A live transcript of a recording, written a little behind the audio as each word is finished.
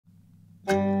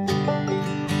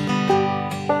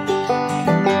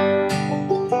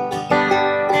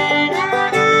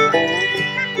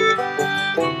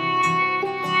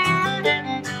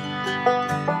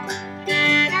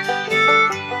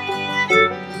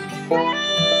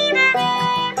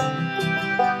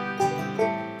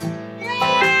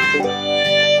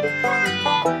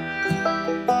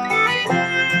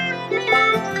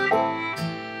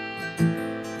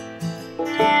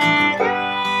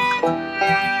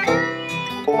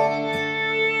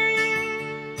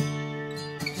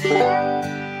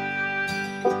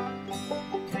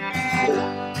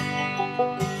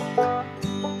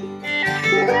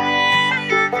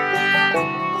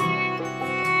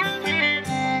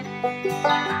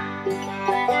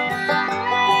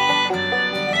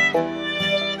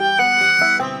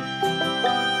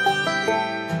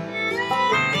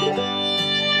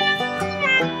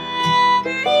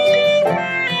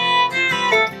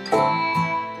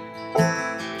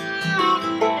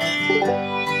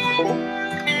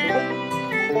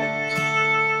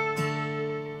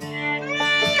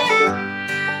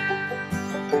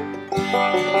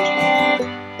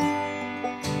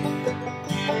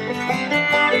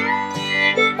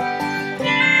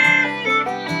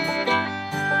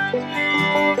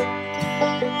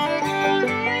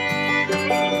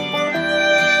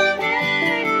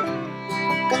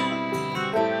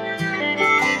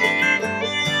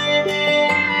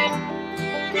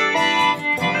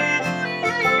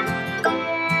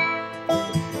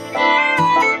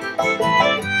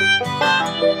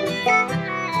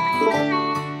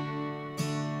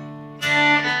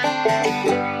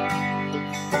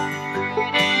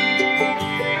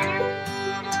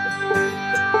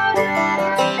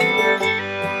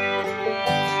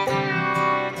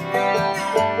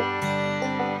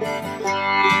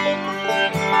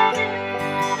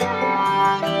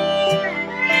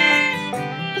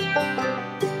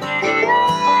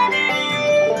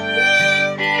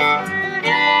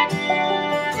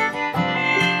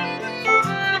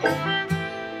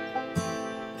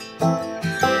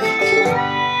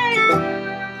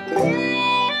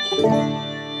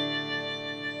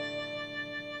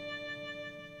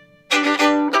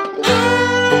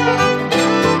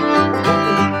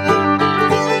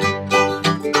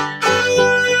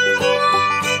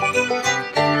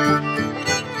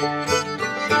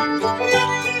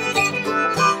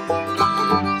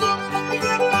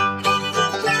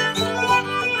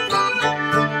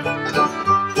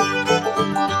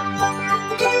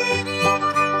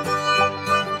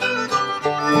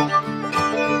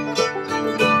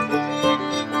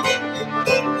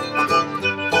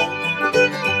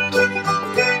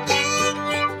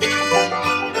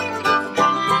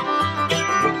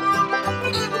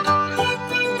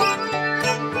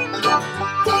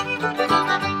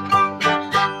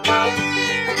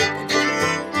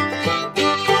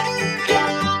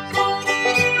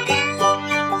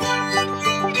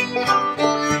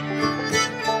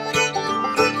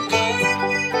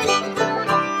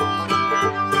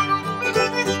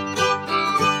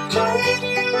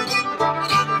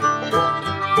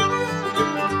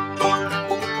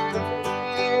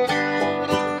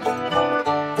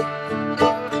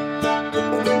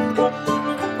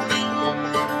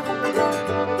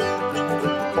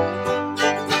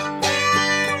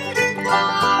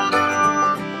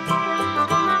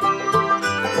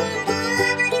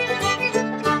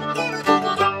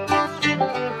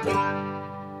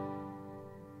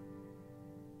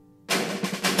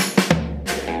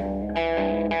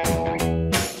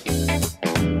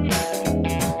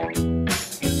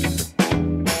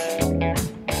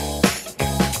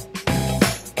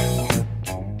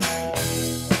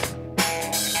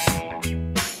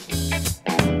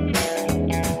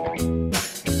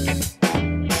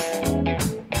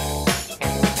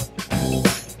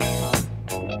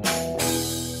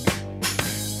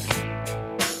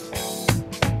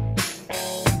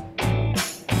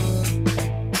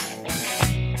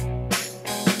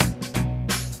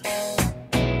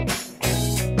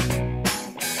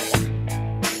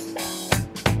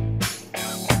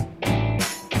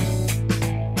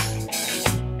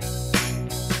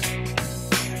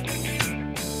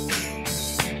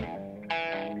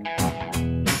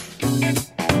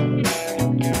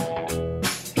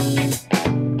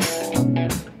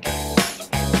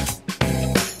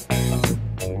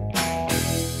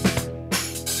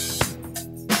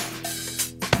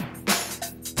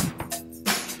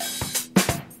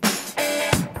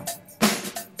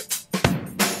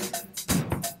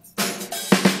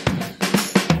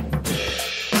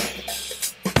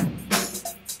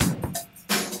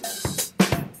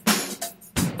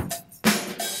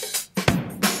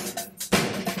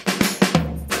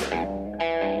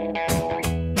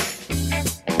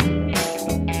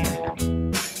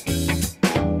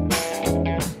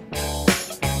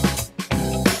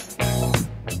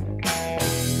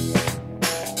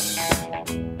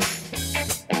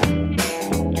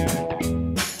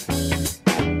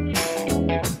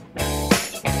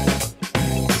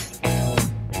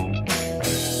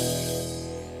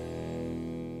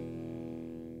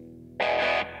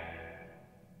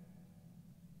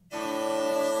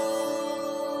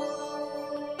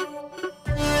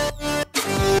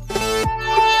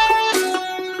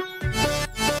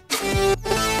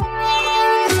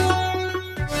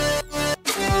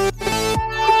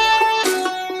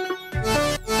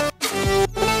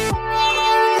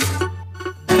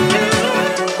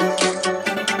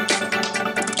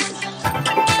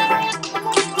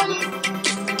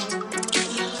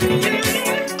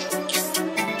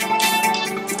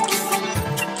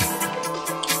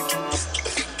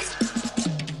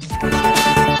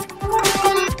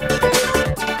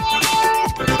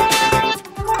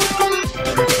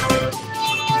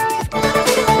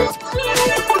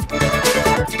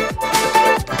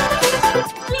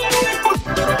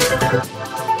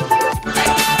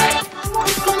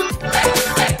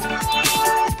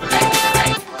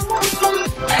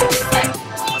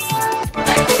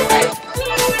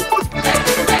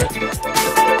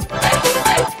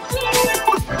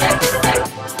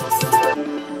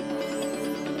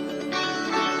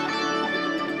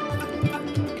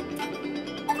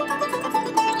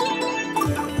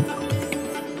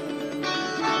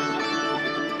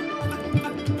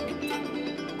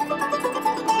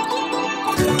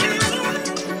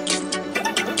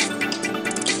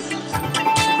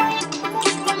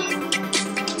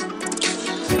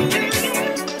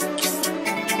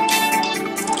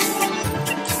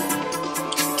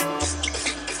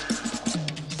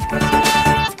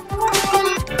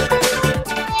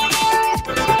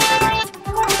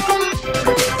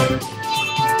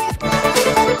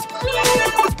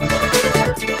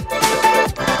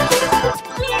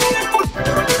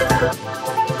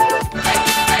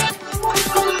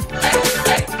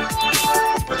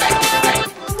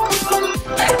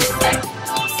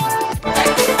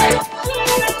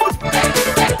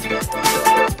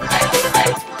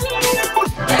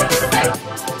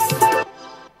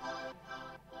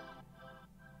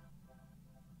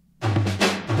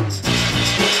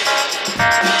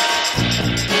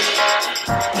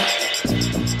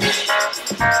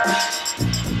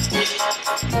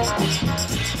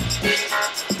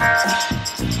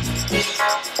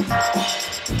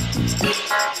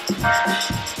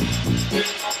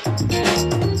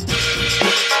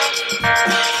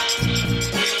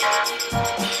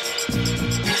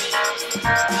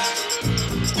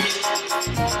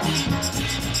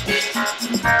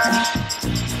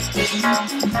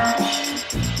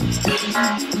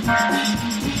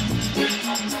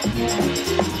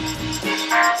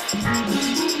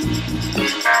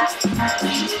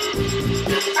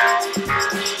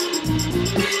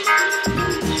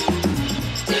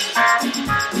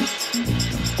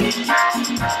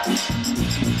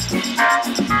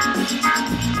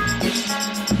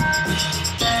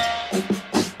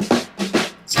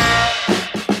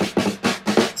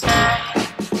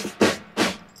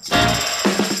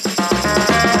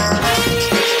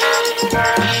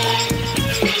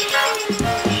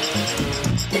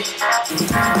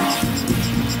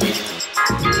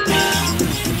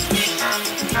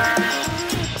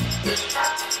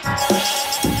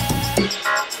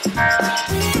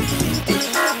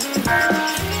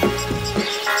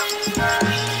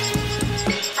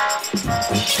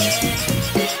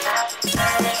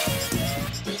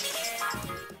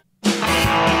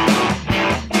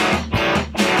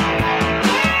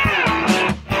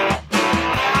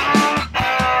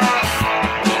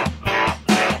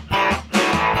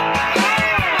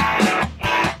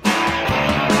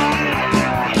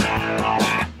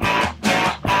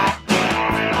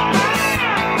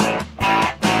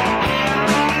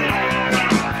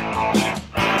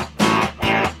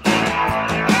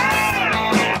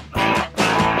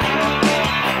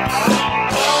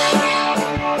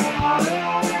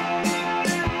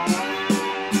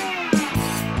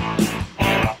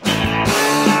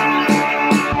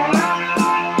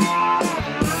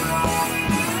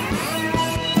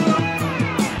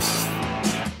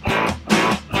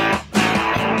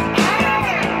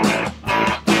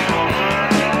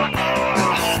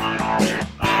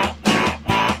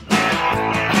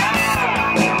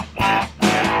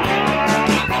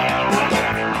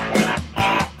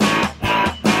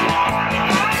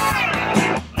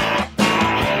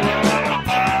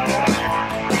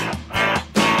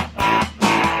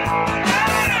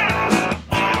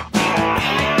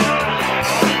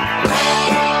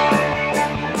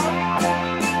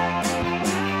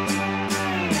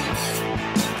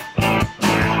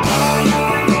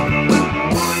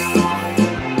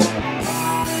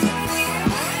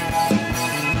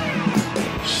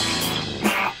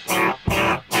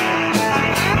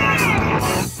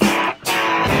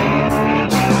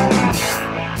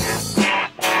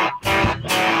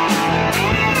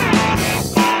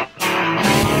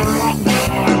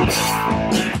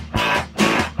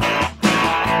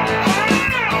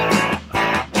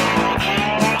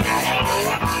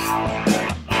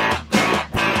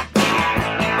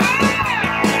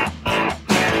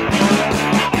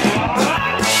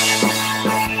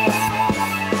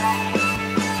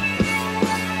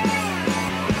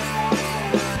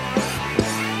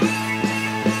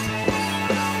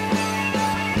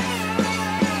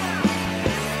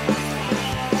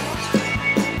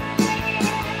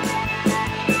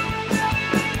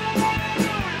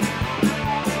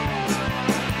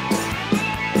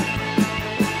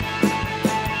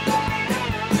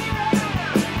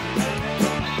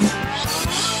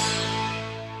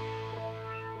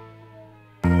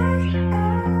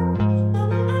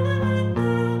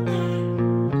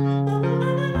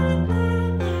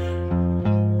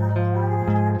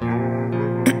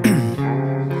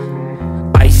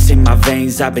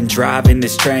veins, I've been driving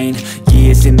this train.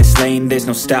 Years in this lane, there's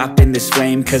no stopping this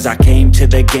flame. Cause I came to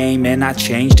the game and I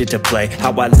changed it to play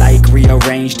how I like,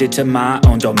 rearranged it to my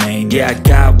own domain. Yeah, I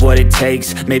got what it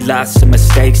takes, made lots of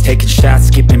mistakes, taking shots,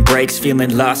 skipping breaks,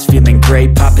 feeling lost, feeling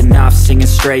great, popping off, singing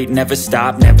straight, never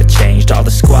stopped, never changed. All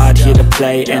the squad here to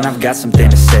play and I've got something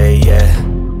to say, yeah.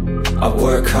 I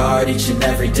work hard each and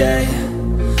every day,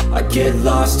 I get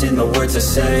lost in the words I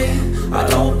say. I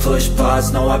don't push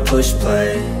pause, no I push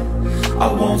play.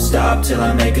 I won't stop till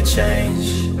I make a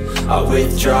change. I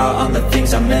withdraw on the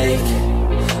things I make.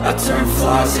 I turn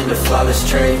flaws into flawless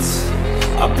traits.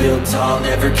 I build tall,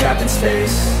 never capped in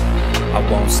space. I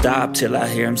won't stop till I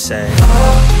hear him say,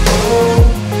 oh, oh,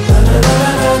 la, la,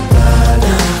 la, la,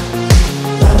 la, la.